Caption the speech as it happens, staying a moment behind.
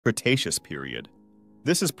Cretaceous period.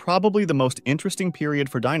 This is probably the most interesting period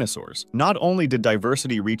for dinosaurs. Not only did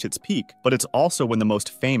diversity reach its peak, but it's also when the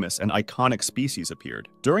most famous and iconic species appeared.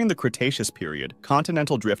 During the Cretaceous period,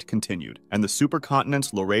 continental drift continued, and the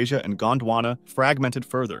supercontinents Laurasia and Gondwana fragmented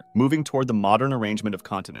further, moving toward the modern arrangement of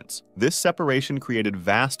continents. This separation created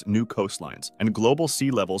vast new coastlines, and global sea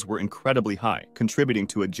levels were incredibly high, contributing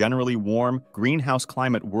to a generally warm, greenhouse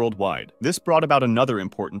climate worldwide. This brought about another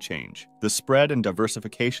important change: the spread and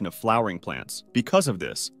diversification of flowering plants. Because of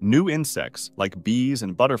this, new insects, like bees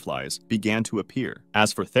and butterflies, began to appear.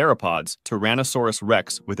 As for theropods, Tyrannosaurus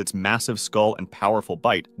rex, with its massive skull and powerful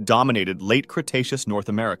bite, dominated late Cretaceous North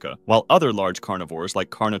America, while other large carnivores like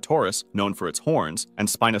Carnotaurus, known for its horns, and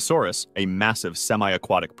Spinosaurus, a massive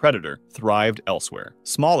semi-aquatic predator, thrived elsewhere.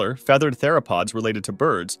 Smaller, feathered theropods related to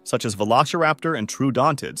birds, such as Velociraptor and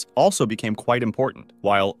Troodontids, also became quite important.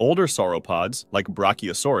 While older sauropods, like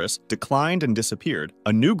Brachiosaurus, declined and disappeared,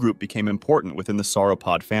 a new group became important within the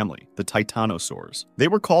sauropod family, the Titanosaurs. They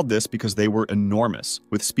were called this because they were enormous,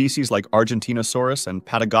 with species like Argentinosaurus and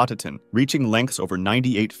Patagotitan reaching lengths over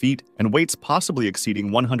 98 feet and weights possibly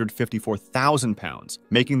exceeding 154,000 pounds,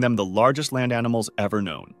 making them the largest land animals ever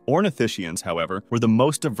known. Ornithischians, however, were the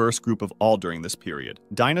most diverse group of all during this period.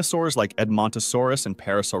 Dinosaurs like Edmontosaurus and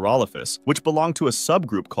Parasaurolophus, which belonged to a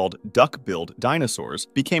subgroup called duck-billed dinosaurs,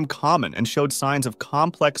 became common and showed signs of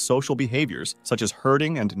complex social behaviors such as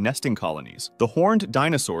herding and nesting colonies. The horned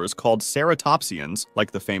dinosaurs, called ceratopsians,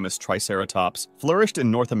 like the famous Triceratops, flourished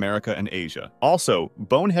in North America and Asia. Also,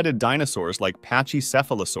 bone-headed dinosaurs like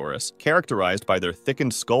Pachycephalosaurus, characterized by their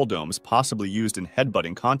thickened skull domes possibly used in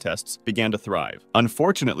headbutting contests, began to thrive.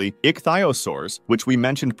 Unfortunately, ichthyosaurs, which we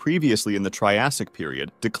mentioned previously in the Triassic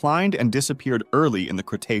period, declined and disappeared early in the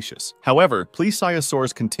Cretaceous. However,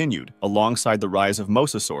 plesiosaurs continued, alongside the rise of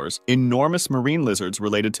mosasaurs, enormous marine lizards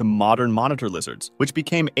related to modern monitor lizards, which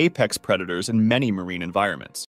became apex predators in many marine environments.